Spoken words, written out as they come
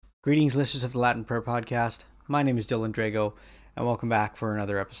Greetings, listeners of the Latin Prayer Podcast. My name is Dylan Drago, and welcome back for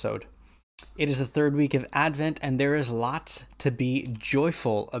another episode. It is the third week of Advent, and there is lots to be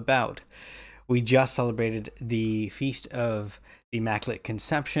joyful about. We just celebrated the Feast of the Immaculate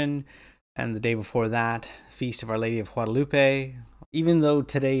Conception, and the day before that, Feast of Our Lady of Guadalupe. Even though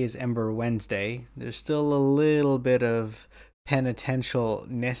today is Ember Wednesday, there's still a little bit of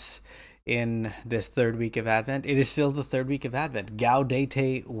penitentialness in this third week of Advent. It is still the third week of Advent,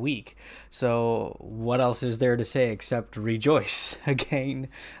 Gaudete week. So what else is there to say except rejoice? Again,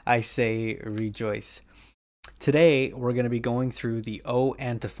 I say rejoice. Today, we're going to be going through the O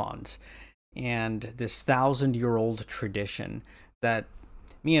Antiphons and this 1,000-year-old tradition that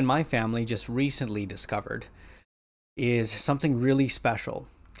me and my family just recently discovered is something really special.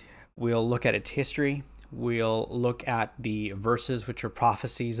 We'll look at its history. We'll look at the verses which are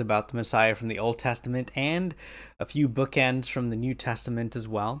prophecies about the Messiah from the Old Testament and a few bookends from the New Testament as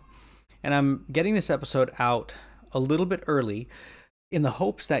well. And I'm getting this episode out a little bit early in the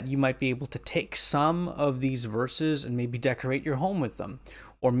hopes that you might be able to take some of these verses and maybe decorate your home with them,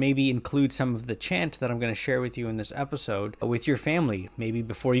 or maybe include some of the chant that I'm going to share with you in this episode with your family, maybe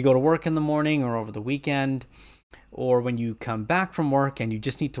before you go to work in the morning or over the weekend, or when you come back from work and you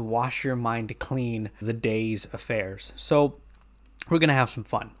just need to wash your mind clean the day's affairs. So we're going to have some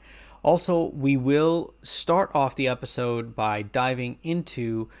fun. Also, we will start off the episode by diving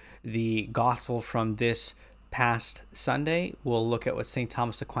into the gospel from this past Sunday. We'll look at what St.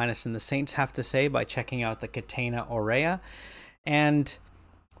 Thomas Aquinas and the saints have to say by checking out the Catena Aurea. And,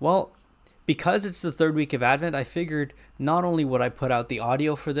 well, because it's the third week of Advent, I figured not only would I put out the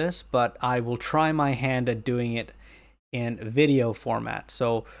audio for this, but I will try my hand at doing it in video format.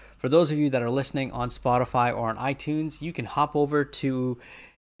 So for those of you that are listening on Spotify or on iTunes, you can hop over to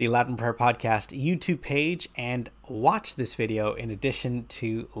the Latin Prayer Podcast YouTube page and watch this video in addition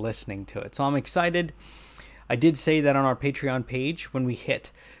to listening to it. So I'm excited. I did say that on our Patreon page, when we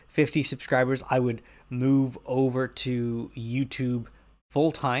hit 50 subscribers, I would move over to YouTube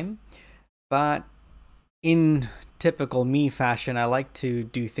full time. But in typical me fashion, I like to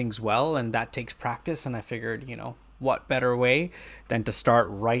do things well, and that takes practice. And I figured, what better way than to start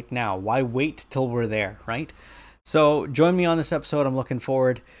right now? Why wait till we're there, right? So join me on this episode. I'm looking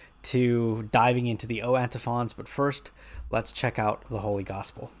forward to diving into the O Antiphons. But first, let's check out the Holy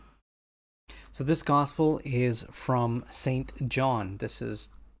Gospel. So this Gospel is from St. John. This is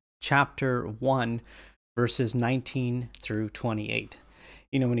chapter 1, verses 19 through 28.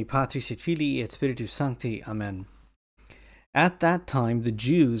 In nomine Patris et Filii et Spiritus Sancti. Amen. At that time, the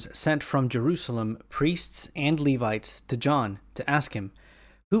Jews sent from Jerusalem priests and Levites to John to ask him,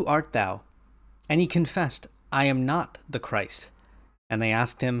 "Who art thou?" And he confessed, "I am not the Christ." And they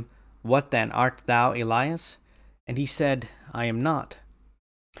asked him, "What then, art thou Elias?" And he said, "I am not."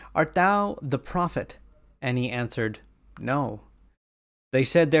 "Art thou the prophet?" And he answered, "No." They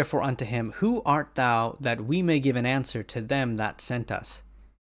said therefore unto him, "Who art thou, that we may give an answer to them that sent us?"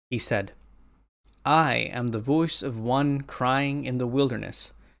 He said, "I am the voice of one crying in the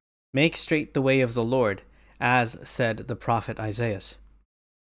wilderness, make straight the way of the Lord, as said the prophet Isaiah."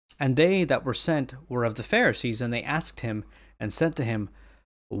 And they that were sent were of the Pharisees, and they asked him, and said to him,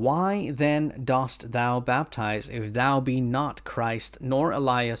 "Why then dost thou baptize, if thou be not Christ, nor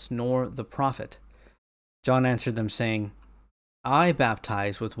Elias, nor the prophet?" John answered them, saying, "I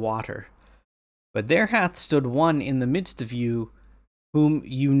baptize with water, but there hath stood one in the midst of you, whom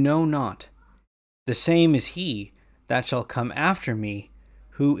you know not. The same is he that shall come after me,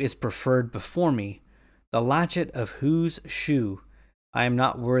 who is preferred before me, the latchet of whose shoe I am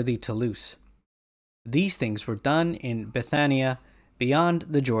not worthy to loose." These things were done in Bethania, beyond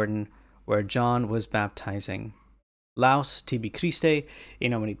the Jordan, where John was baptizing. Laus tibi Christe,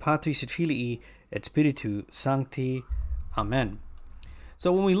 in nomine Patris et Filii et Spiritu Sancti. Amen.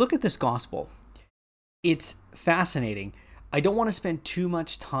 So when we look at this gospel, it's fascinating. I don't want to spend too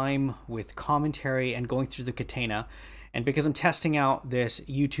much time with commentary and going through the Catena, and because I'm testing out this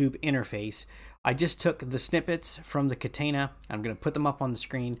YouTube interface, I just took the snippets from the Catena. I'm going to put them up on the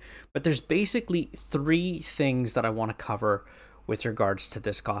screen, but there's basically three things that I want to cover with regards to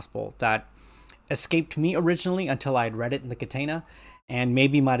this gospel that escaped me originally until I had read it in the Catena, and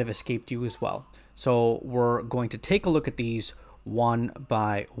maybe might have escaped you as well. So we're going to take a look at these one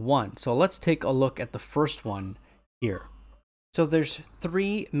by one. So let's take a look at the first one here. So there's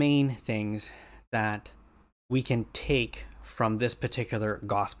three main things that we can take from this particular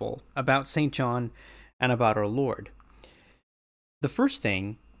gospel about St. John and about our Lord. The first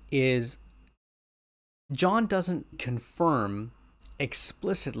thing is John doesn't confirm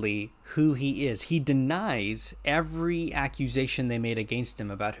explicitly who he is. He denies every accusation they made against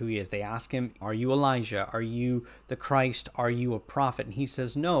him about who he is. They ask him, are you Elijah? Are you the Christ? Are you a prophet? And he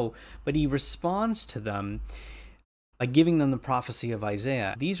says no, but he responds to them by giving them the prophecy of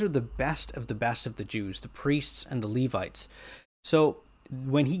Isaiah. These are the best of the Jews, the priests and the Levites. So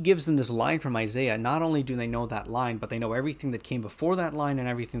when he gives them this line from Isaiah, not only do they know that line, but they know everything that came before that line and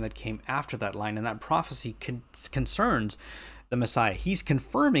everything that came after that line. And that prophecy concerns the Messiah. He's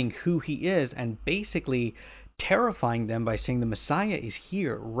confirming who he is and basically terrifying them by saying the Messiah is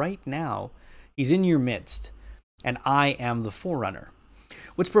here right now. He's in your midst, and I am the forerunner.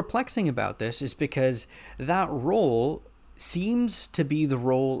 What's perplexing about this is because that role seems to be the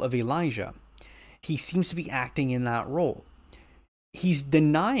role of Elijah. He seems to be acting in that role. He's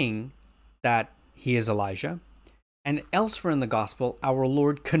denying that he is Elijah. And elsewhere in the gospel, our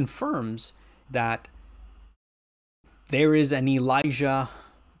Lord confirms that there is an Elijah-ness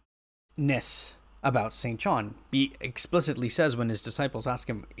about St. John. He explicitly says when his disciples ask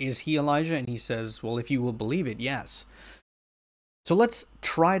him, is he Elijah? And he says, well, if you will believe it, yes. So let's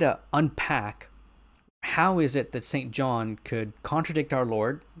try to unpack how is it that St. John could contradict our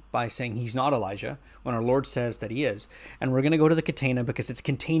Lord by saying he's not Elijah when our Lord says that he is. And we're going to go to the Catena because it's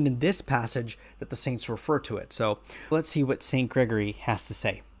contained in this passage that the saints refer to it. So let's see what St. Gregory has to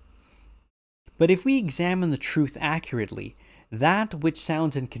say. But if we examine the truth accurately, that which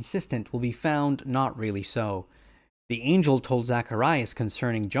sounds inconsistent will be found not really so. The angel told Zacharias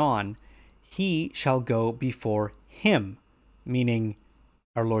concerning John, he shall go before him, meaning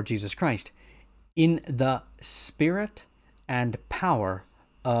our Lord Jesus Christ, in the spirit and power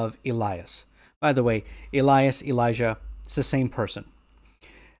of Elias. By the way, Elias, Elijah, it's the same person.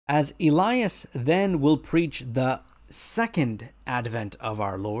 As Elias then will preach the second advent of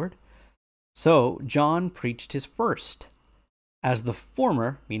our Lord, so John preached his first. As the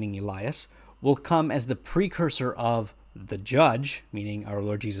former, meaning Elias, will come as the precursor of the judge, meaning our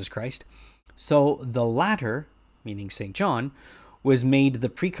Lord Jesus Christ, so the latter, meaning St. John, was made the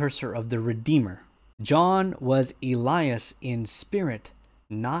precursor of the Redeemer. John was Elias in spirit,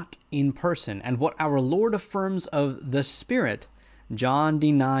 not in person. And what our Lord affirms of the spirit, John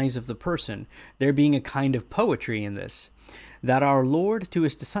denies of the person, there being a kind of poetry in this, that our Lord to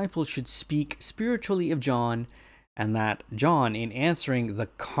his disciples should speak spiritually of John, and that John, in answering the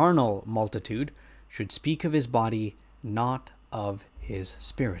carnal multitude, should speak of his body, not of his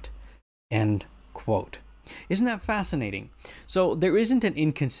spirit. End quote. Isn't that fascinating? So there isn't an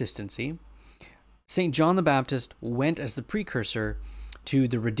inconsistency. St. John the Baptist went as the precursor to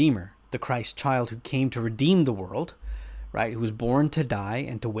the Redeemer, the Christ child who came to redeem the world, right? Who was born to die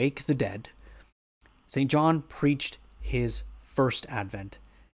and to wake the dead. St. John preached his first advent.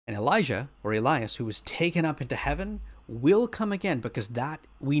 And Elijah, or Elias, who was taken up into heaven, will come again, because that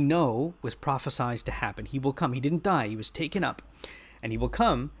we know was prophesied to happen. He will come. He didn't die. He was taken up. And he will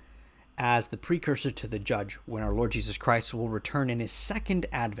come as the precursor to the judge when our Lord Jesus Christ will return in his second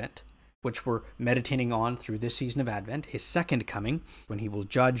advent, which we're meditating on through this season of Advent, his second coming, when he will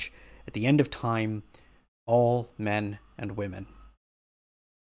judge at the end of time all men and women.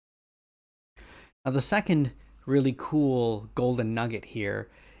 Now, the second really cool golden nugget here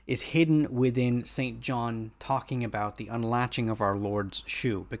is hidden within St. John talking about the unlatching of our Lord's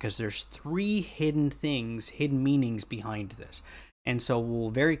shoe, because there's three hidden things, hidden meanings behind this. And so we'll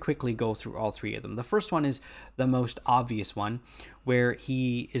very quickly go through all three of them. The first one is the most obvious one, where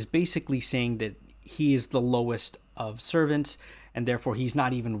he is basically saying that he is the lowest of servants, and therefore he's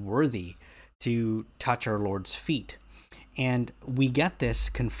not even worthy to touch our Lord's feet. And we get this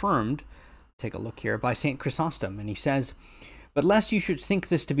confirmed, take a look here, by St. Chrysostom. And he says, but lest you should think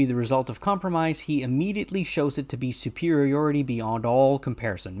this to be the result of compromise, he immediately shows it to be superiority beyond all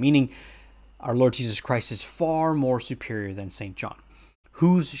comparison, meaning our Lord Jesus Christ is far more superior than St. John,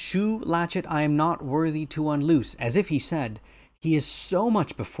 whose shoe latchet I am not worthy to unloose, as if he said, he is so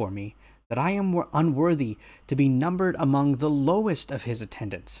much before me that I am unworthy to be numbered among the lowest of his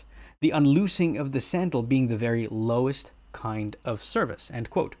attendants, the unloosing of the sandal being the very lowest kind of service. End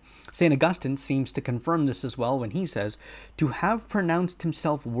quote. St. Augustine seems to confirm this as well when he says, to have pronounced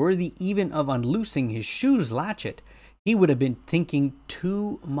himself worthy even of unloosing his shoe's latchet, he would have been thinking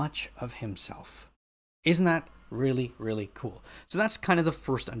too much of himself. Isn't that really, really cool? So that's kind of the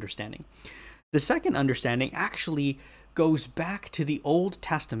first understanding. The second understanding actually goes back to the Old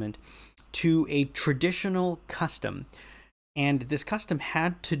Testament, to a traditional custom. And this custom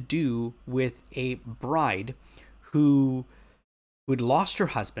had to do with a bride who had lost her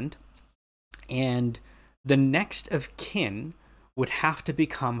husband, and the next of kin would have to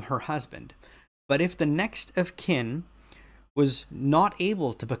become her husband. But if the next of kin was not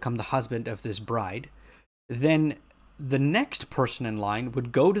able to become the husband of this bride, then the next person in line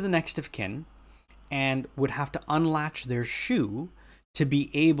would go to the next of kin and would have to unlatch their shoe to be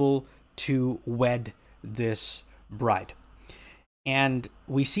able to wed this bride. And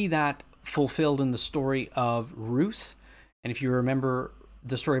we see that fulfilled in the story of Ruth. And if you remember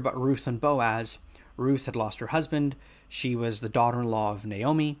the story about Ruth and Boaz, Ruth had lost her husband. She was the daughter-in-law of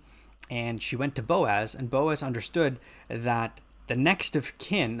Naomi, and she went to Boaz, and Boaz understood that the next of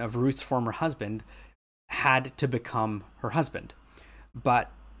kin of Ruth's former husband had to become her husband.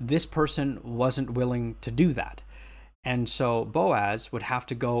 But this person wasn't willing to do that. And so Boaz would have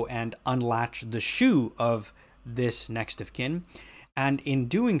to go and unlatch the shoe of this next of kin. And in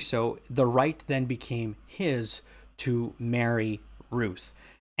doing so, the right then became his to marry Ruth.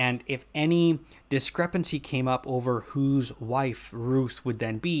 And if any discrepancy came up over whose wife Ruth would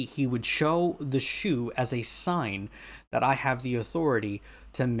then be, he would show the shoe as a sign that I have the authority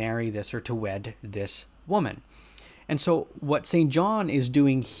to marry this or to wed this woman. And so what St. John is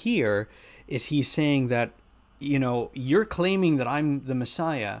doing here is he's saying that, you're claiming that I'm the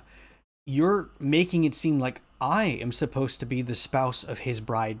Messiah. You're making it seem like I am supposed to be the spouse of his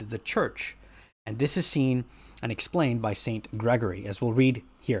bride, the church. And this is seen and explained by St. Gregory, as we'll read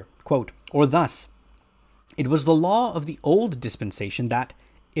here. Quote, "Or thus, it was the law of the old dispensation that,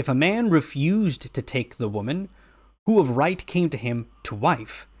 if a man refused to take the woman, who of right came to him to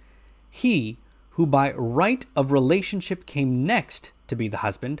wife, he, who by right of relationship came next to be the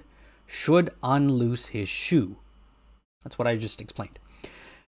husband, should unloose his shoe." That's what I just explained.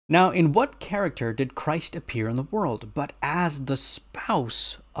 Now, in what character did Christ appear in the world, but as the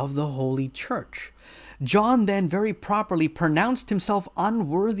spouse of the Holy Church? John then very properly pronounced himself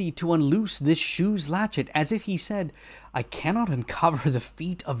unworthy to unloose this shoe's latchet, as if he said, "I cannot uncover the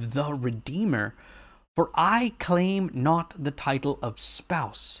feet of the Redeemer, for I claim not the title of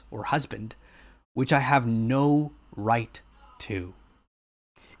spouse or husband, which I have no right to."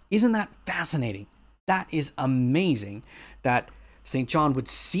 Isn't that fascinating? That is amazing that St. John would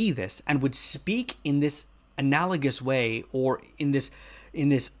see this and would speak in this analogous way, or in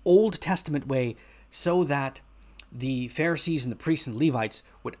this Old Testament way, so that the Pharisees and the priests and Levites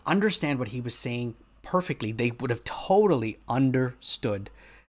would understand what he was saying perfectly. They would have totally understood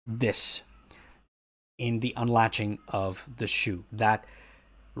this in the unlatching of the shoe. That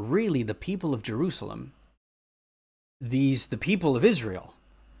really the people of Jerusalem, the people of Israel,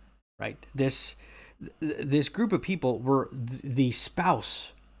 right? This group of people were the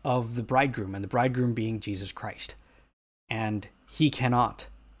spouse of the bridegroom, and the bridegroom being Jesus Christ. And he cannot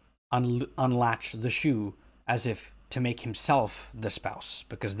unlatch the shoe as if to make himself the spouse,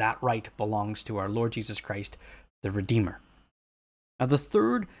 because that right belongs to our Lord Jesus Christ, the Redeemer. Now, the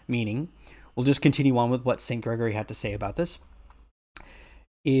third meaning, we'll just continue on with what St. Gregory had to say about this,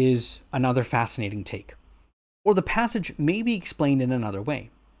 is another fascinating take. Or the passage may be explained in another way.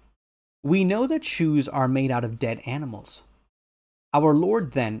 We know that shoes are made out of dead animals. Our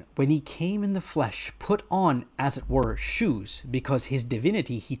Lord then, when he came in the flesh, put on, as it were, shoes, because his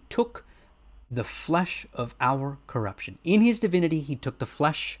divinity, he took the flesh of our corruption. In his divinity, he took the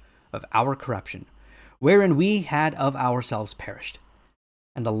flesh of our corruption, wherein we had of ourselves perished.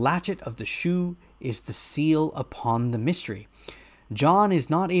 And the latchet of the shoe is the seal upon the mystery. John is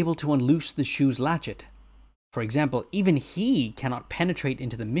not able to unloose the shoe's latchet. For example, even he cannot penetrate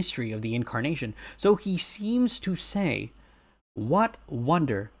into the mystery of the incarnation. So he seems to say, what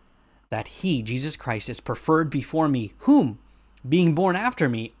wonder that he, Jesus Christ, is preferred before me, whom, being born after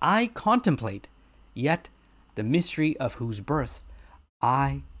me, I contemplate, yet the mystery of whose birth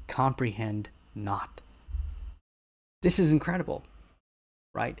I comprehend not. This is incredible,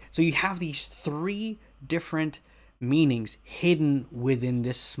 right? So you have these three different meanings hidden within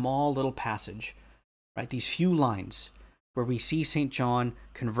this small little passage, right? These few lines where we see St. John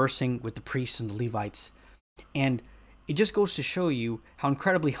conversing with the priests and the Levites. And it just goes to show you how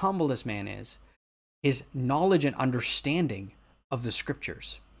incredibly humble this man is, his knowledge and understanding of the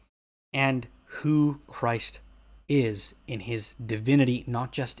scriptures, and who Christ is in his divinity,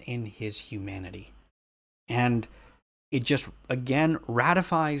 not just in his humanity. And it just, again,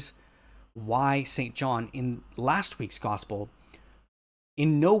 ratifies why St. John, in last week's gospel,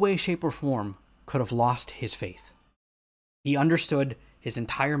 in no way, shape, or form could have lost his faith. He understood his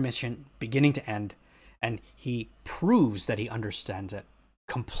entire mission, beginning to end, and he proves that he understands it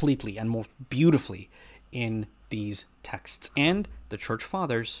completely and most beautifully in these texts. And the church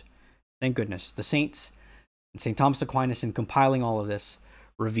fathers, thank goodness, the saints, and St. Thomas Aquinas, in compiling all of this,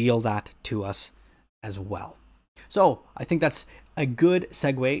 reveal that to us as well. So I think that's a good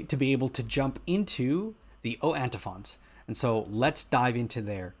segue to be able to jump into the O Antiphons. And so let's dive into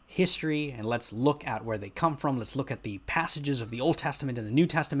their history and let's look at where they come from. Let's look at the passages of the Old Testament and the New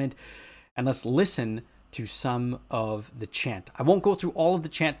Testament, and let's listen to some of the chant. I won't go through all of the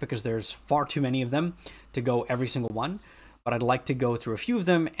chant because there's far too many of them to go every single one, but I'd like to go through a few of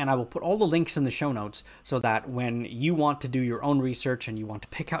them, and I will put all the links in the show notes so that when you want to do your own research and you want to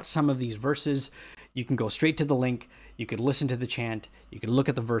pick out some of these verses, you can go straight to the link, you can listen to the chant, you can look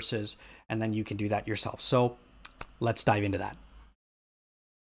at the verses, and then you can do that yourself. So let's dive into that.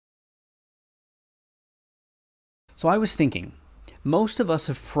 So I was thinking, most of us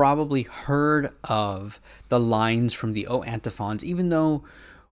have probably heard of the lines from the O Antiphons, even though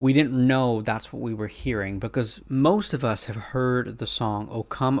we didn't know that's what we were hearing, because most of us have heard the song, O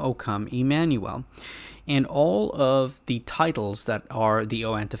Come, Emmanuel. And all of the titles that are the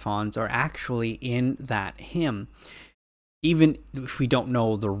O Antiphons are actually in that hymn. Even if we don't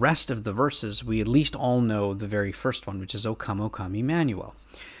know the rest of the verses, we at least all know the very first one, which is O come, Emmanuel.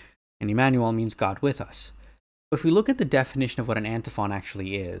 And Emmanuel means God with us. But if we look at the definition of what an antiphon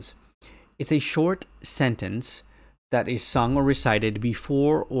actually is, it's a short sentence that is sung or recited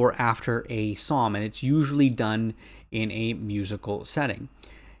before or after a psalm, and it's usually done in a musical setting.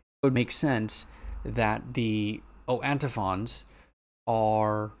 It would make sense that the O Antiphons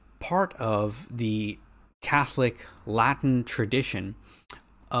are part of the Catholic Latin tradition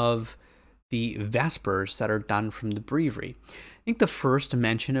of the Vespers that are done from the breviary. I think the first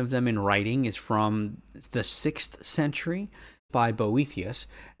mention of them in writing is from the 6th century by Boethius,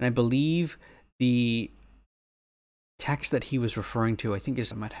 and I believe the text that he was referring to, I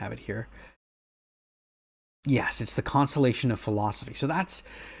might have it here. Yes, it's the Consolation of Philosophy. So that's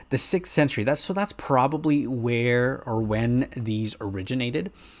the 6th century. That's probably where or when these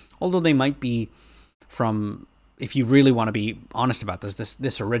originated, although they might be from, if you really want to be honest about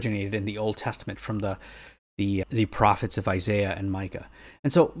this originated in the Old Testament from the prophets of Isaiah and Micah.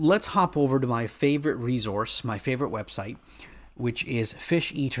 And so let's hop over to my favorite resource, my favorite website, which is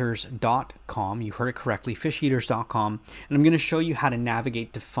fisheaters.com. You heard it correctly, fisheaters.com. And I'm going to show you how to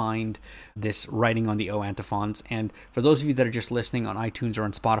navigate to find this writing on the O Antiphons. And for those of you that are just listening on iTunes or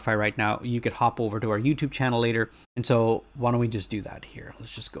on Spotify right now, you could hop over to our YouTube channel later. And so why don't we just do that here?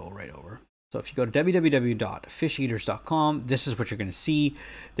 Let's just go right over. So if you go to www.fisheaters.com, this is what you're going to see.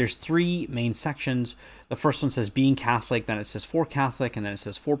 There's 3 main sections. The first one says being Catholic, then it says for Catholic, and then it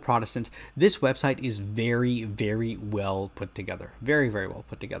says for Protestants. This website is very, very well put together. Very, very well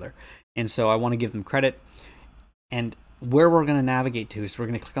put together. And so I want to give them credit. And where we're going to navigate to is we're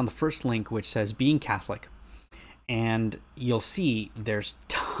going to click on the first link, which says being Catholic. And you'll see there's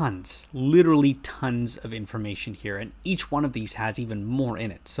tons, literally tons of information here. And each one of these has even more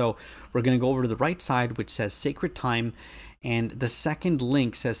in it. So we're going to go over to the right side, which says Sacred Time. And the second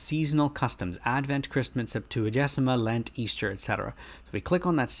link says Seasonal Customs, Advent, Christmas, Septuagesima, Lent, Easter, etc. So we click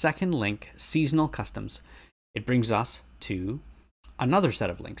on that second link, Seasonal Customs. It brings us to another set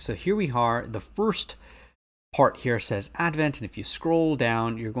of links. So here we are. The first part here says Advent, and if you scroll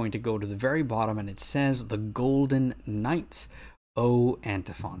down, you're going to go to the very bottom, and it says the Golden Nights, O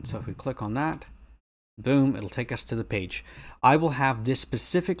Antiphon. So if we click on that, boom, it'll take us to the page. I will have this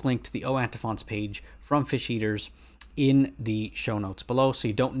specific link to the O Antiphons page from Fish Eaters in the show notes below, so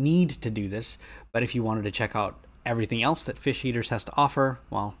you don't need to do this, but if you wanted to check out everything else that Fish Eaters has to offer,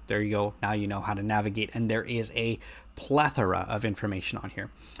 well, there you go. Now you know how to navigate, and there is a plethora of information on here.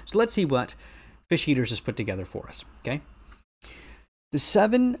 So let's see what Fish Eaters has put together for us, okay? The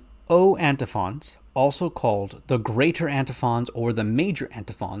 7 O Antiphons, also called the Greater Antiphons or the Major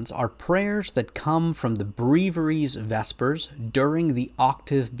Antiphons, are prayers that come from the breviary's Vespers during the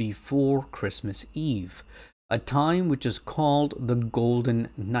octave before Christmas Eve, a time which is called the Golden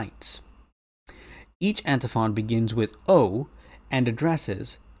Nights. Each antiphon begins with O and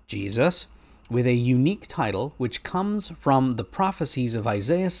addresses Jesus with a unique title which comes from the prophecies of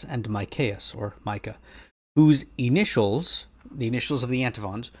Isaiah and Micah, whose initials, the initials of the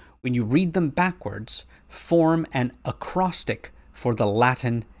antiphons, when you read them backwards, form an acrostic for the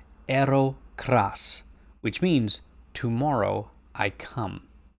Latin ero cras, which means tomorrow I come.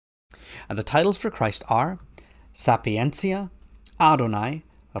 And the titles for Christ are Sapientia, Adonai,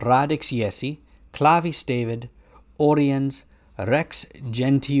 Radix Jesi, Clavis David, Oriens, Rex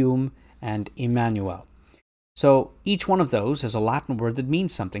Gentium, and Emmanuel. So each one of those is a Latin word that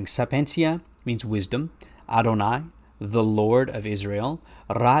means something. Sapientia means wisdom, Adonai, the Lord of Israel,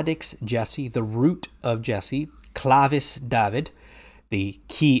 Radix Jesse, the root of Jesse, Clavis David, the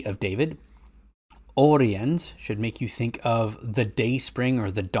key of David. Oriens should make you think of the day spring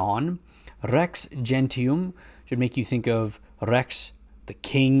or the dawn. Rex Gentium should make you think of Rex the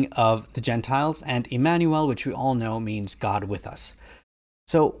King of the Gentiles, and Emmanuel, which we all know means God with us.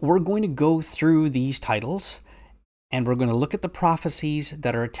 So we're going to go through these titles, and we're going to look at the prophecies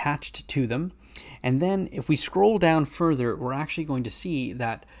that are attached to them. And then if we scroll down further, we're actually going to see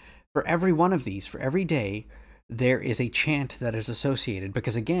that for every one of these, for every day, there is a chant that is associated,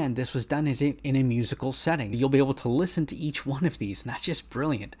 because again, this was done in a musical setting. You'll be able to listen to each one of these, and that's just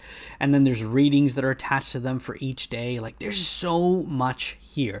brilliant. And then there's readings that are attached to them for each day. Like, there's so much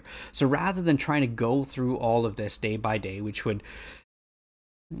here. So rather than trying to go through all of this day by day, which would,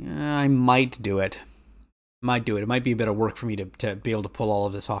 I might do it. It might be a bit of work for me to be able to pull all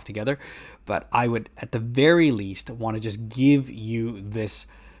of this off together, but I would, at the very least, want to just give you this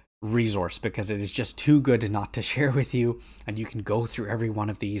resource, because it is just too good not to share with you. And you can go through every one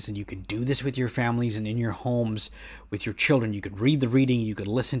of these, and you can do this with your families and in your homes with your children. You could read the reading, you could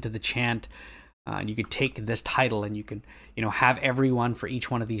listen to the chant, and you could take this title and you can, have everyone for each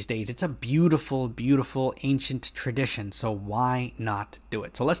one of these days. It's a beautiful, beautiful ancient tradition. So why not do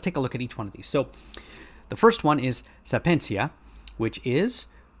it? So let's take a look at each one of these. So the first one is Sapientia, which is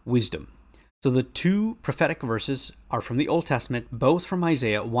wisdom. So the two prophetic verses are from the Old Testament, both from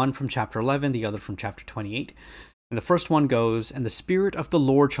Isaiah, one from chapter 11, the other from chapter 28. And the first one goes, "And the Spirit of the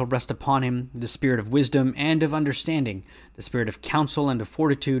Lord shall rest upon him, the Spirit of wisdom and of understanding, the Spirit of counsel and of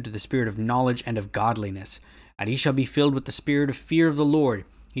fortitude, the Spirit of knowledge and of godliness. And he shall be filled with the spirit of fear of the Lord.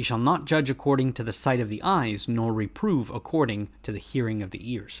 He shall not judge according to the sight of the eyes, nor reprove according to the hearing of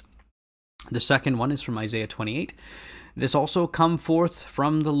the ears." The second one is from Isaiah 28. "This also come forth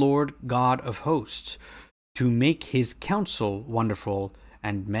from the Lord God of hosts, to make his counsel wonderful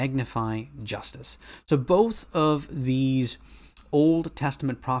and magnify justice." So both of these Old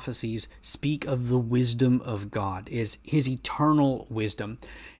Testament prophecies speak of the wisdom of God, is his eternal wisdom.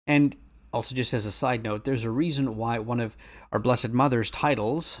 And also, just as a side note, there's a reason why one of our Blessed Mother's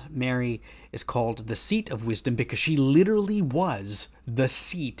titles, Mary, is called the seat of wisdom, because she literally was the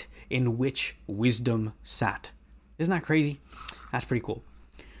seat in which wisdom sat. Isn't that crazy? That's pretty cool.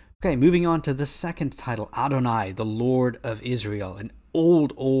 Okay, moving on to the second title, Adonai, the Lord of Israel, an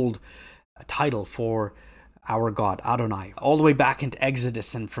old title for our God, Adonai, all the way back into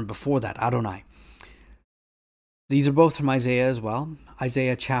Exodus and from before that, Adonai. These are both from Isaiah as well,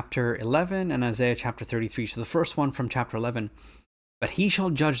 Isaiah chapter 11 and Isaiah chapter 33. So the first one from chapter 11, "But he shall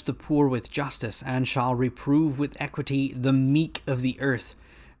judge the poor with justice, and shall reprove with equity the meek of the earth.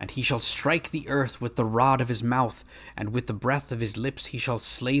 And he shall strike the earth with the rod of his mouth, and with the breath of his lips he shall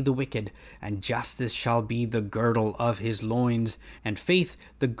slay the wicked, and justice shall be the girdle of his loins, and faith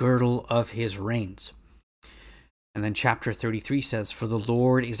the girdle of his reins." And then chapter 33 says, "For the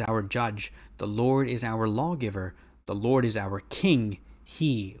Lord is our judge, the Lord is our lawgiver, the Lord is our king,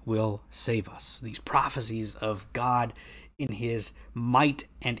 he will save us." These prophecies of God in his might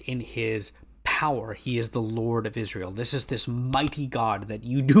and in his power. He is the Lord of Israel. This is this mighty God that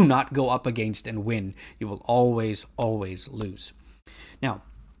you do not go up against and win. You will always, always lose. Now,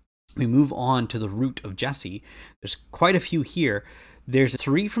 we move on to the root of Jesse. There's quite a few here. There's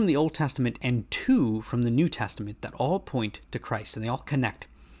 3 from the Old Testament and 2 from the New Testament that all point to Christ, and they all connect.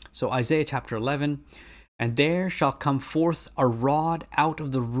 So Isaiah chapter 11, "And there shall come forth a rod out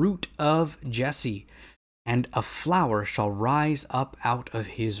of the root of Jesse, and a flower shall rise up out of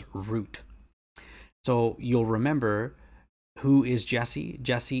his root." So you'll remember, who is Jesse?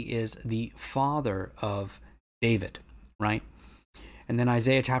 Jesse is the father of David, right? And then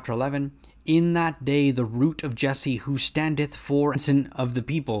Isaiah chapter 11, "In that day the root of Jesse, who standeth for ensign of the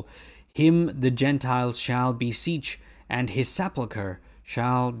people, him the Gentiles shall beseech, and his sepulchre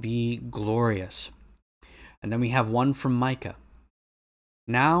shall be glorious." And then we have one from Micah.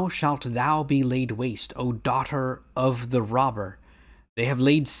 "Now shalt thou be laid waste, O daughter of the robber. They have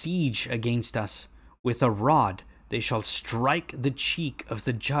laid siege against us. With a rod they shall strike the cheek of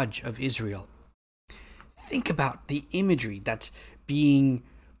the judge of Israel." Think about the imagery that's being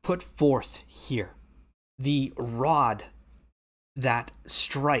put forth here. The rod that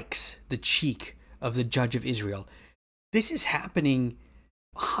strikes the cheek of the judge of Israel. This is happening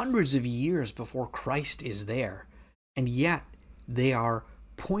hundreds of years before Christ is there. And yet they are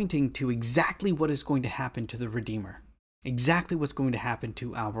pointing to exactly what is going to happen to the Redeemer. Exactly what's going to happen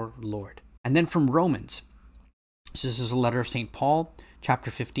to our Lord. And then from Romans, so this is a letter of St. Paul,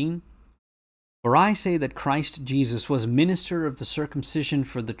 chapter 15. "For I say that Christ Jesus was minister of the circumcision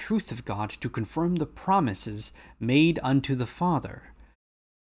for the truth of God, to confirm the promises made unto the fathers,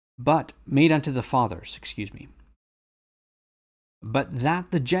 but that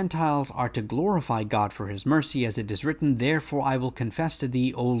the Gentiles are to glorify God for his mercy, as it is written, Therefore I will confess to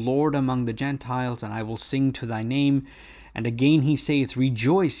thee, O Lord, among the Gentiles, and I will sing to thy name. And again he saith,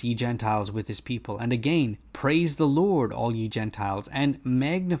 Rejoice, ye Gentiles, with his people. And again, Praise the Lord, all ye Gentiles, and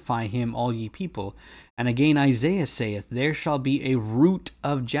magnify him, all ye people. And again Isaiah saith, There shall be a root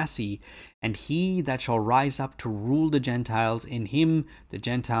of Jesse, and he that shall rise up to rule the Gentiles, in him the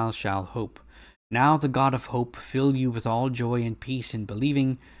Gentiles shall hope. Now the God of hope fill you with all joy and peace in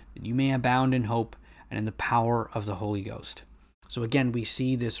believing, that you may abound in hope and in the power of the Holy Ghost. So again, we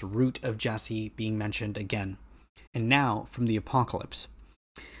see this root of Jesse being mentioned again. And now from the Apocalypse.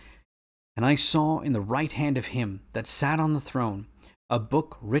 And I saw in the right hand of him that sat on the throne a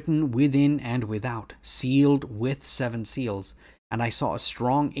book written within and without, sealed with 7 seals. And I saw a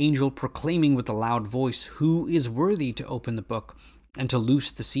strong angel proclaiming with a loud voice, Who is worthy to open the book, and to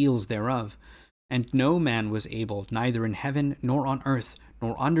loose the seals thereof? And no man was able, neither in heaven, nor on earth,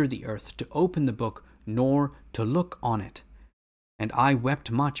 nor under the earth, to open the book, nor to look on it. And I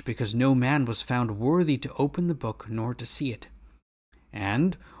wept much, because no man was found worthy to open the book, nor to see it.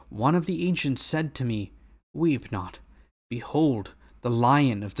 And one of the ancients said to me, Weep not. Behold, the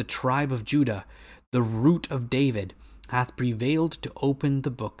Lion of the tribe of Judah, the root of David, hath prevailed to open the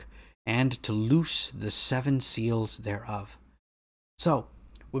book, and to loose the 7 seals thereof. So,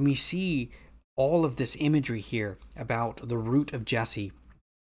 when we see all of this imagery here about the root of Jesse,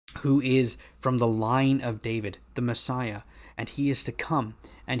 who is from the line of David, the Messiah, and he is to come,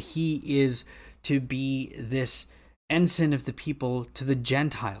 and he is to be this ensign of the people to the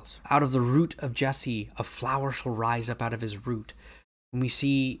Gentiles. Out of the root of Jesse, a flower shall rise up out of his root. When we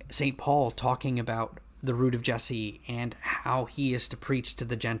see St. Paul talking about the root of Jesse and how he is to preach to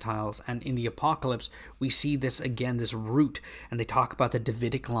the Gentiles, and in the Apocalypse, we see this again, this root, and they talk about the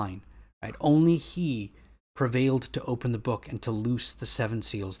Davidic line, right? Only he prevailed to open the book and to loose the 7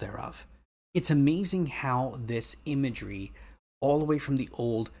 seals thereof. It's amazing how this imagery, all the way from the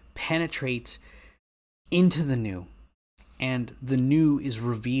old, penetrates into the new, and the new is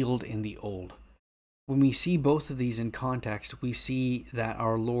revealed in the old. When we see both of these in context, we see that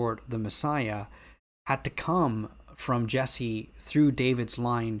our Lord, the Messiah, had to come from Jesse through David's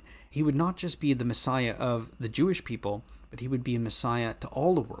line. He would not just be the Messiah of the Jewish people, but he would be a Messiah to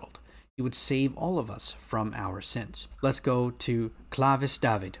all the world. He would save all of us from our sins. Let's go to Clavis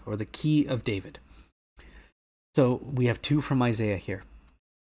David, or the key of David. So we have 2 from Isaiah here.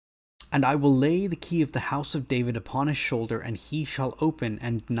 And I will lay the key of the house of David upon his shoulder, and he shall open,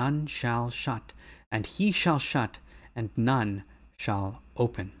 and none shall shut. And he shall shut, and none shall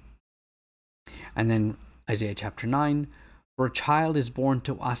open. And then Isaiah chapter 9, For a child is born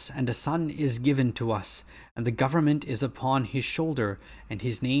to us, and a son is given to us, and the government is upon his shoulder, and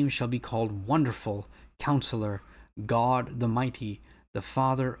his name shall be called Wonderful, Counselor, God the Mighty, the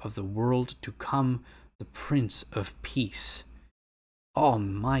Father of the world to come, the Prince of Peace. Oh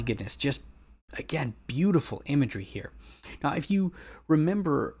my goodness, just again, beautiful imagery here. Now, if you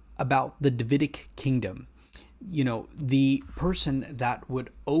remember about the Davidic kingdom, the person that would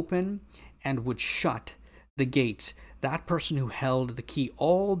open and would shut the gates, that person who held the key,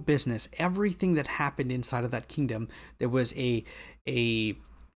 all business, everything that happened inside of that kingdom, there was a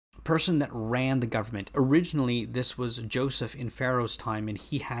person that ran the government. Originally, this was Joseph in Pharaoh's time, and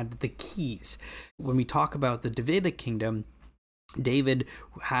he had the keys. When we talk about the Davidic kingdom, David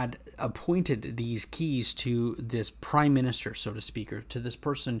had appointed these keys to this prime minister, so to speak, or to this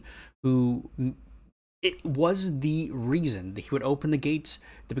person who it was the reason that he would open the gates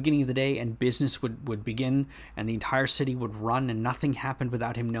at the beginning of the day, and business would begin, and the entire city would run, and nothing happened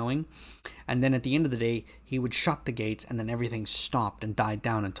without him knowing. And then at the end of the day, he would shut the gates, and then everything stopped and died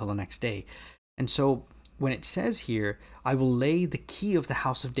down until the next day. And so when it says here, I will lay the key of the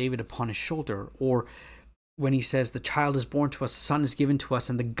house of David upon his shoulder, or when he says the child is born to us, the son is given to us,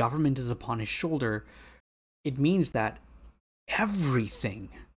 and the government is upon his shoulder, it means that everything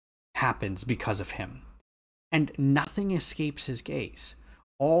happens because of him. And nothing escapes his gaze.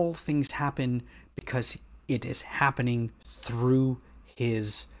 All things happen because it is happening through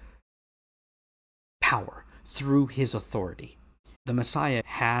his power, through his authority. The Messiah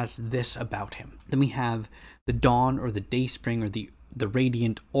has this about him. Then we have the dawn, or the day spring, or the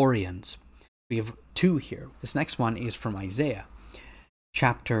radiant Orions. We have 2 here. This next one is from Isaiah,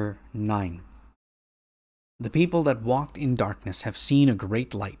 chapter 9. The people that walked in darkness have seen a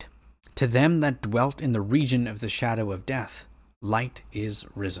great light. To them that dwelt in the region of the shadow of death, light is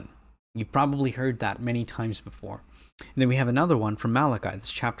risen. You've probably heard that many times before. And then we have another one from Malachi,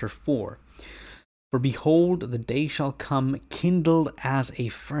 this chapter 4. For behold, the day shall come kindled as a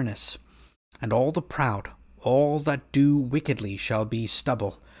furnace, and all the proud, all that do wickedly shall be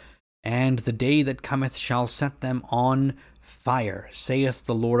stubble. And the day that cometh shall set them on fire, saith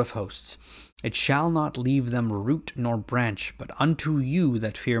the Lord of hosts. It shall not leave them root nor branch, but unto you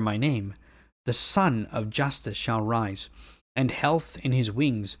that fear my name. The Son of justice shall rise, and health in his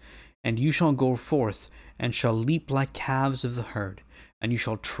wings, and you shall go forth, and shall leap like calves of the herd, and you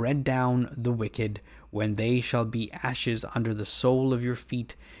shall tread down the wicked, when they shall be ashes under the sole of your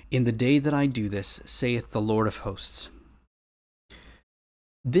feet, in the day that I do this, saith the Lord of hosts.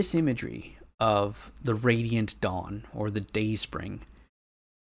 This imagery of the radiant dawn, or the dayspring,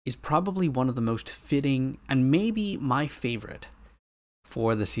 is probably one of the most fitting, and maybe my favorite,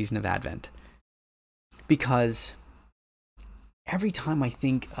 for the season of Advent. Because every time I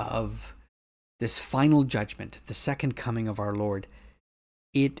think of this final judgment, the second coming of our Lord,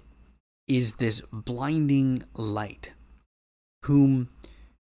 it is this blinding light, whom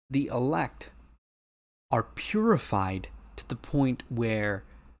the elect are purified to the point where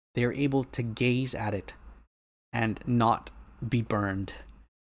they are able to gaze at it and not be burned.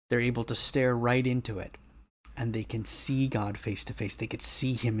 They're able to stare right into it, and they can see God face to face. They could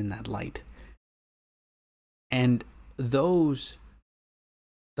see him in that light. And those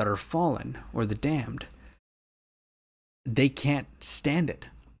that are fallen, or the damned, they can't stand it.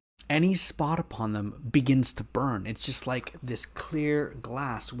 Any spot upon them begins to burn. It's just like this clear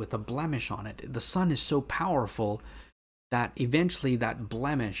glass with a blemish on it. The sun is so powerful that eventually that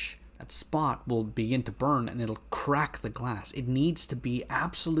blemish, that spot, will begin to burn and it'll crack the glass. It needs to be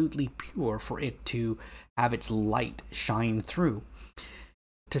absolutely pure for it to have its light shine through.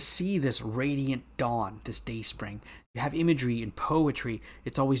 To see this radiant dawn, this day spring, you have imagery in poetry.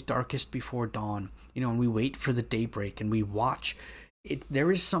 It's always darkest before dawn, and we wait for the daybreak and we watch it. There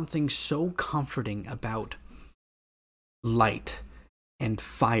is something so comforting about light and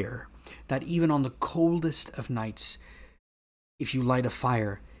fire that even on the coldest of nights, if you light a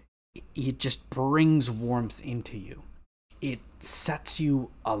fire, it just brings warmth into you. It sets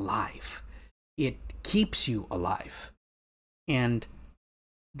you alive. It keeps you alive. And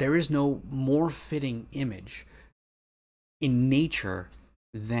there is no more fitting image in nature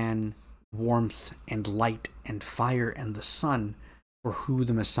than warmth and light and fire and the sun for who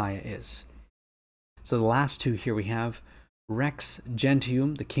the Messiah is. So the last two here we have Rex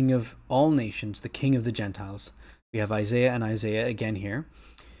Gentium, the King of all nations, the King of the Gentiles. We have Isaiah and Isaiah again here.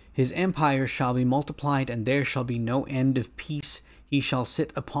 His empire shall be multiplied, and there shall be no end of peace. He shall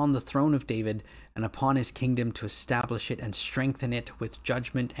sit upon the throne of David, and upon his kingdom to establish it and strengthen it with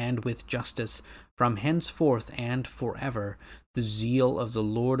judgment and with justice. From henceforth and forever, the zeal of the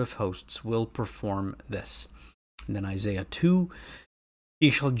Lord of hosts will perform this. And then Isaiah 2, he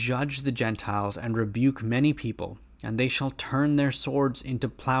shall judge the Gentiles and rebuke many people, and they shall turn their swords into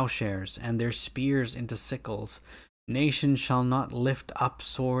plowshares and their spears into sickles. Nation shall not lift up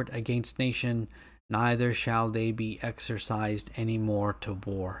sword against nation, neither shall they be exercised any more to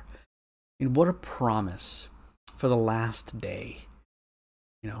war. And what a promise for the last day.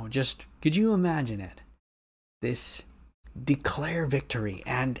 Just could you imagine it? This declare victory,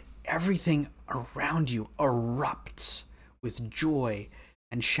 and everything around you erupts with joy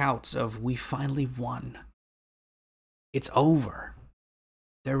and shouts of, we finally won. It's over.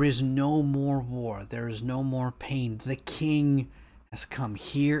 There is no more war. There is no more pain. The King has come.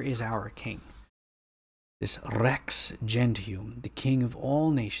 Here is our King. This Rex Gentium, the King of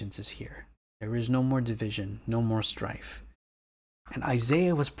all nations, is here. There is no more division, no more strife. And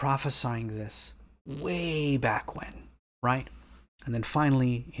Isaiah was prophesying this way back when, right? And then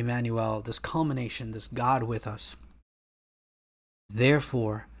finally, Emmanuel, this culmination, this God with us.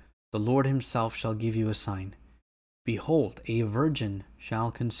 Therefore, the Lord himself shall give you a sign. Behold, a virgin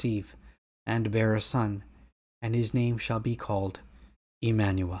shall conceive and bear a son, and his name shall be called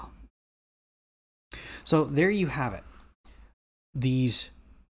Emmanuel. So there you have it. These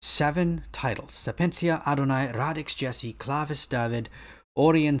 7 titles: Sapientia Adonai, Radix Jesse, Clavis David,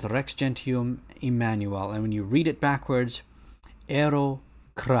 Oriens Rex Gentium, Emmanuel. And when you read it backwards, Ero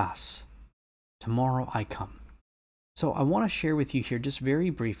Kras, tomorrow I come. So I want to share with you here just very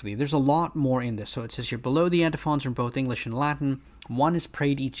briefly. There's a lot more in this. So it says here, below the antiphons are both English and Latin. One is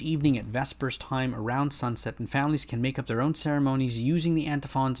prayed each evening at Vespers time around sunset, and families can make up their own ceremonies using the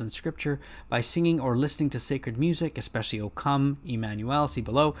antiphons and scripture by singing or listening to sacred music, especially O Come, Emmanuel, see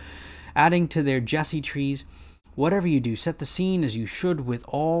below, adding to their Jesse trees. Whatever you do, set the scene as you should with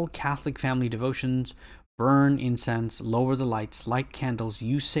all Catholic family devotions. Burn incense, lower the lights, light candles,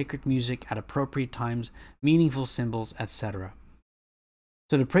 use sacred music at appropriate times, meaningful symbols, etc.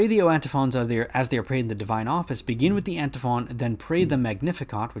 So to pray the O Antiphons as they are prayed in the divine office, begin with the antiphon, then pray the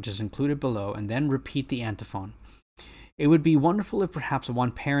Magnificat, which is included below, and then repeat the antiphon. It would be wonderful if perhaps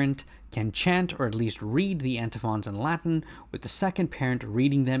one parent can chant or at least read the antiphons in Latin, with the second parent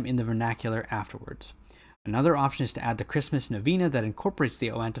reading them in the vernacular afterwards. Another option is to add the Christmas novena that incorporates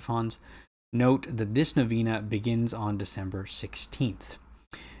the O Antiphons. Note that this novena begins on December 16th.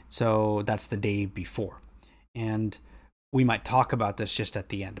 So that's the day before. And we might talk about this just at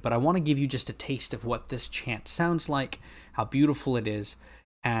the end, but I want to give you just a taste of what this chant sounds like, how beautiful it is,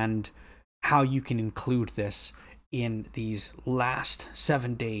 and how you can include this in these last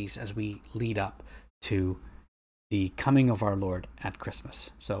 7 days as we lead up to the coming of our Lord at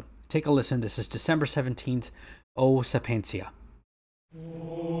Christmas. So take a listen. This is December 17th, O Sapientia.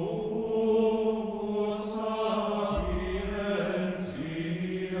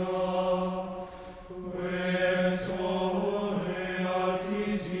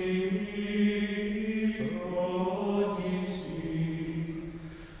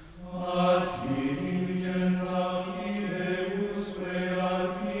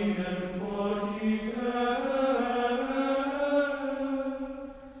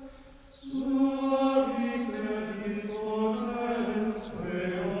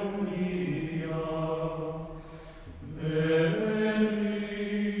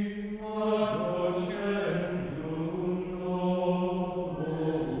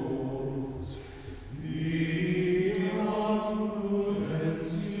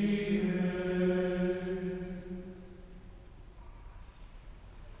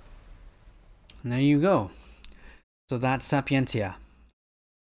 And there you go. So that's Sapientia.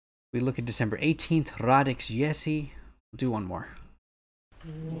 We look at December 18th, Radix Jesi. We'll do one more.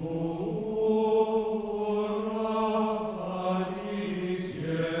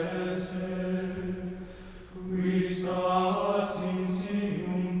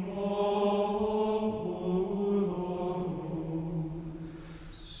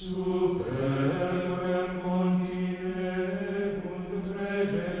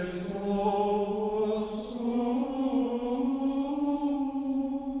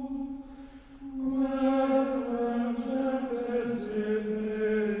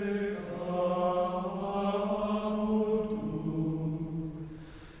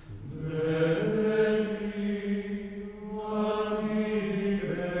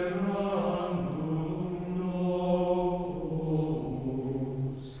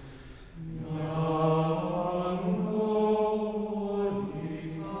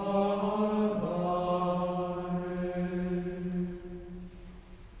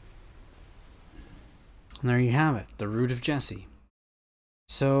 And there you have it, the root of Jesse.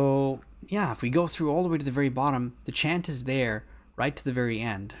 So, yeah, if we go through all the way to the very bottom, the chant is there right to the very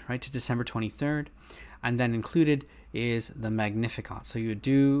end, right to December 23rd. And then included is the Magnificat. So you would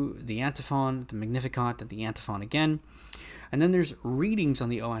do the antiphon, the Magnificat, and the antiphon again. And then there's readings on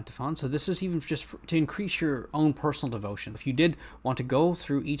the O Antiphon. So this is even just to increase your own personal devotion. If you did want to go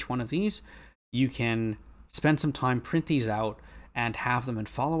through each one of these, you can spend some time, print these out, and have them and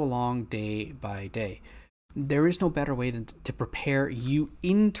follow along day by day. There is no better way than to prepare you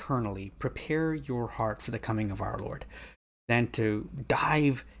internally, prepare your heart for the coming of our Lord, than to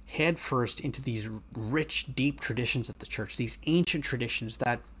dive headfirst into these rich, deep traditions of the church, these ancient traditions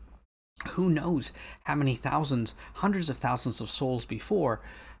that who knows how many thousands, hundreds of thousands of souls before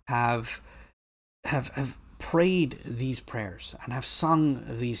have prayed these prayers and have sung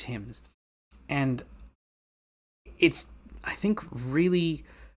these hymns. And it's, I think, really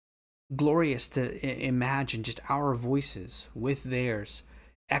glorious to imagine just our voices with theirs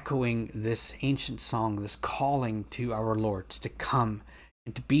echoing this ancient song, this calling to our Lord to come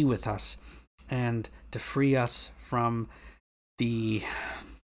and to be with us and to free us from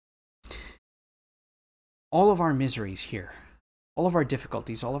all of our miseries here, all of our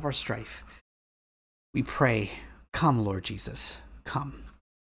difficulties, all of our strife. We pray, come, Lord Jesus, come.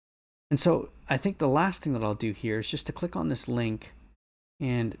 And so I think the last thing that I'll do here is just to click on this link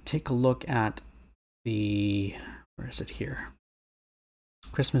and take a look at the, where is it here?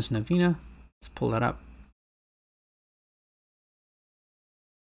 Christmas Novena. Let's pull that up.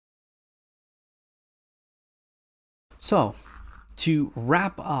 So, to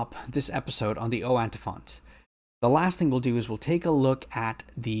wrap up this episode on the O Antiphons, the last thing we'll do is we'll take a look at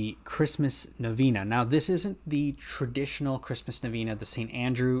the Christmas Novena. Now, this isn't the traditional Christmas Novena, the St.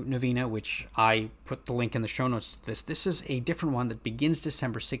 Andrew Novena, which I put the link in the show notes to this. This is a different one that begins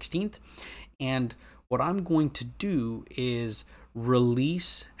December 16th. And what I'm going to do is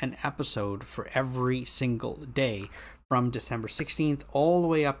release an episode for every single day from December 16th all the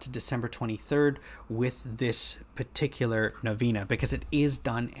way up to December 23rd with this particular novena, because it is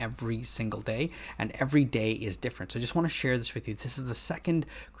done every single day and every day is different. So I just want to share this with you. This is the second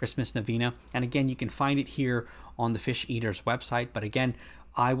Christmas novena, and again, you can find it here on the Fish Eaters website. But again,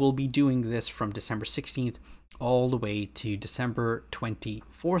 I will be doing this from December 16th all the way to December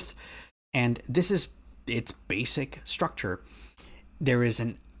 24th, and this is its basic structure. There is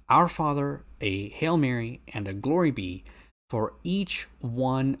an Our Father, a Hail Mary, and a Glory Be for each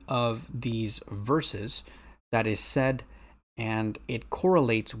one of these verses that is said, and it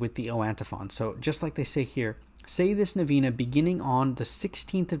correlates with the O Antiphons. So just like they say here, say this novena beginning on the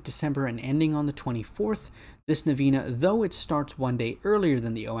 16th of December and ending on the 24th. This novena, though it starts one day earlier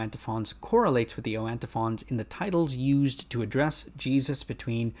than the O Antiphons, correlates with the O Antiphons in the titles used to address Jesus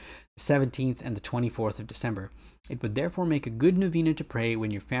between the 17th and the 24th of December. It would therefore make a good novena to pray when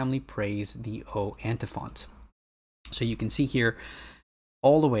your family prays the O Antiphons. So you can see here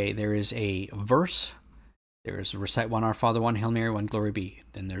all the way there is a verse. There is recite one Our Father, one Hail Mary, one Glory Be.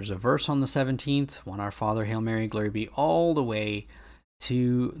 Then there's a verse on the 17th, one Our Father, Hail Mary, Glory Be, all the way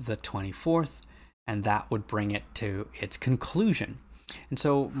to the 24th, and that would bring it to its conclusion. And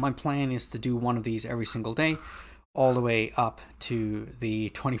so my plan is to do one of these every single day, all the way up to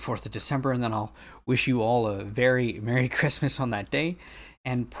the 24th of December, and then I'll wish you all a very Merry Christmas on that day.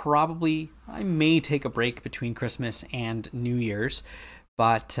 And probably I may take a break between Christmas and New Year's,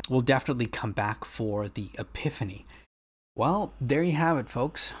 but we'll definitely come back for the Epiphany. Well, there you have it,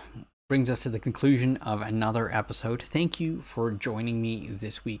 folks. Brings us to the conclusion of another episode. Thank you for joining me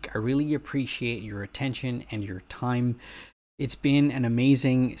this week. I really appreciate your attention and your time. It's been an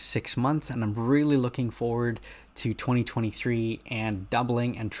amazing 6 months, and I'm really looking forward to 2023 and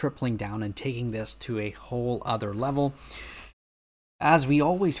doubling and tripling down and taking this to a whole other level. As we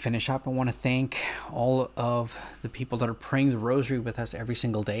always finish up, I want to thank all of the people that are praying the rosary with us every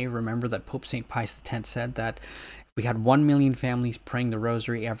single day. Remember that Pope St. Pius X said that if we had 1 million families praying the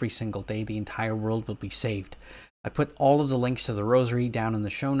rosary every single day, the entire world will be saved. I put all of the links to the rosary down in the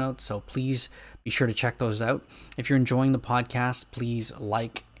show notes, so please be sure to check those out. If you're enjoying the podcast, please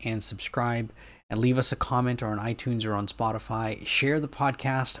like and subscribe and leave us a comment on iTunes or on Spotify. Share the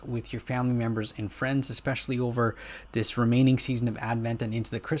podcast with your family members and friends, especially over this remaining season of Advent and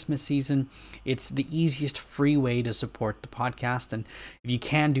into the Christmas season. It's the easiest free way to support the podcast. And if you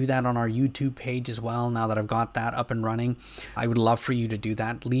can do that on our YouTube page as well, now that I've got that up and running, I would love for you to do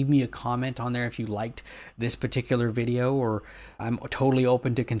that. Leave me a comment on there if you liked this particular video, or I'm totally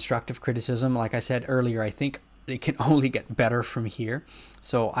open to constructive criticism. Like I said earlier, I think it can only get better from here.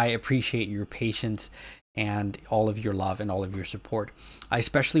 So I appreciate your patience and all of your love and all of your support. I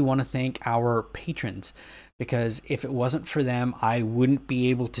especially want to thank our patrons, because if it wasn't for them, I wouldn't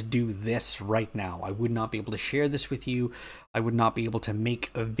be able to do this right now. I would not be able to share this with you. I would not be able to make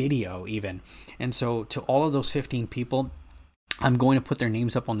a video even. And so to all of those 15 people, I'm going to put their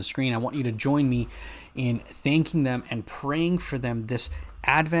names up on the screen. I want you to join me in thanking them and praying for them this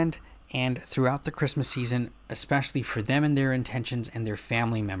Advent and throughout the Christmas season, especially for them and their intentions and their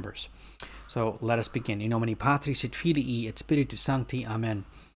family members. So let us begin. In nomine Patris et Filii et Spiritus Sancti. Amen.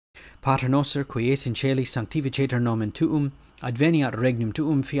 Pater noster, qui es in caeli, sanctificetur nomen tuum, adveniat regnum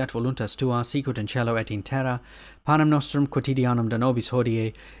tuum, fiat voluntas tua, sicut in cielo et in terra. Panem nostrum quotidianum da nobis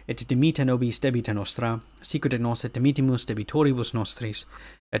hodie, et dimita nobis debita nostra, sicut et nos et dimitimus debitoribus nostris,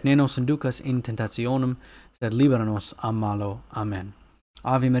 et ne nos inducas in tentationem, sed libera nos a malo. Amen.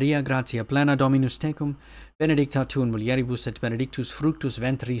 Ave Maria, gratia plena, Dominus tecum, benedicta tu in mulieribus, et benedictus fructus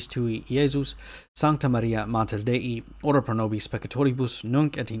ventris tui, Iesus. Sancta Maria, Mater Dei, ora pro nobis peccatoribus,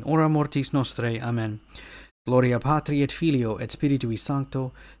 nunc et in hora mortis nostrae. Amen. Gloria Patri et Filio et Spiritui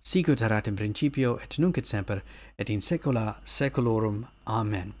Sancto, sicut erat in principio, et nunc et semper, et in saecula saeculorum.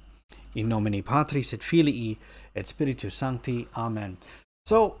 Amen. In nomine Patris et Filii et Spiritus Sancti. Amen.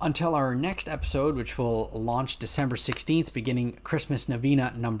 So until our next episode, which will launch December 16th, beginning Christmas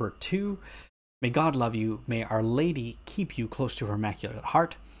Novena number 2, may God love you, may Our Lady keep you close to her Immaculate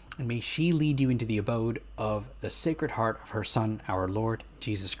Heart, and may she lead you into the abode of the Sacred Heart of her Son, our Lord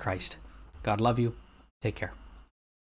Jesus Christ. God love you. Take care.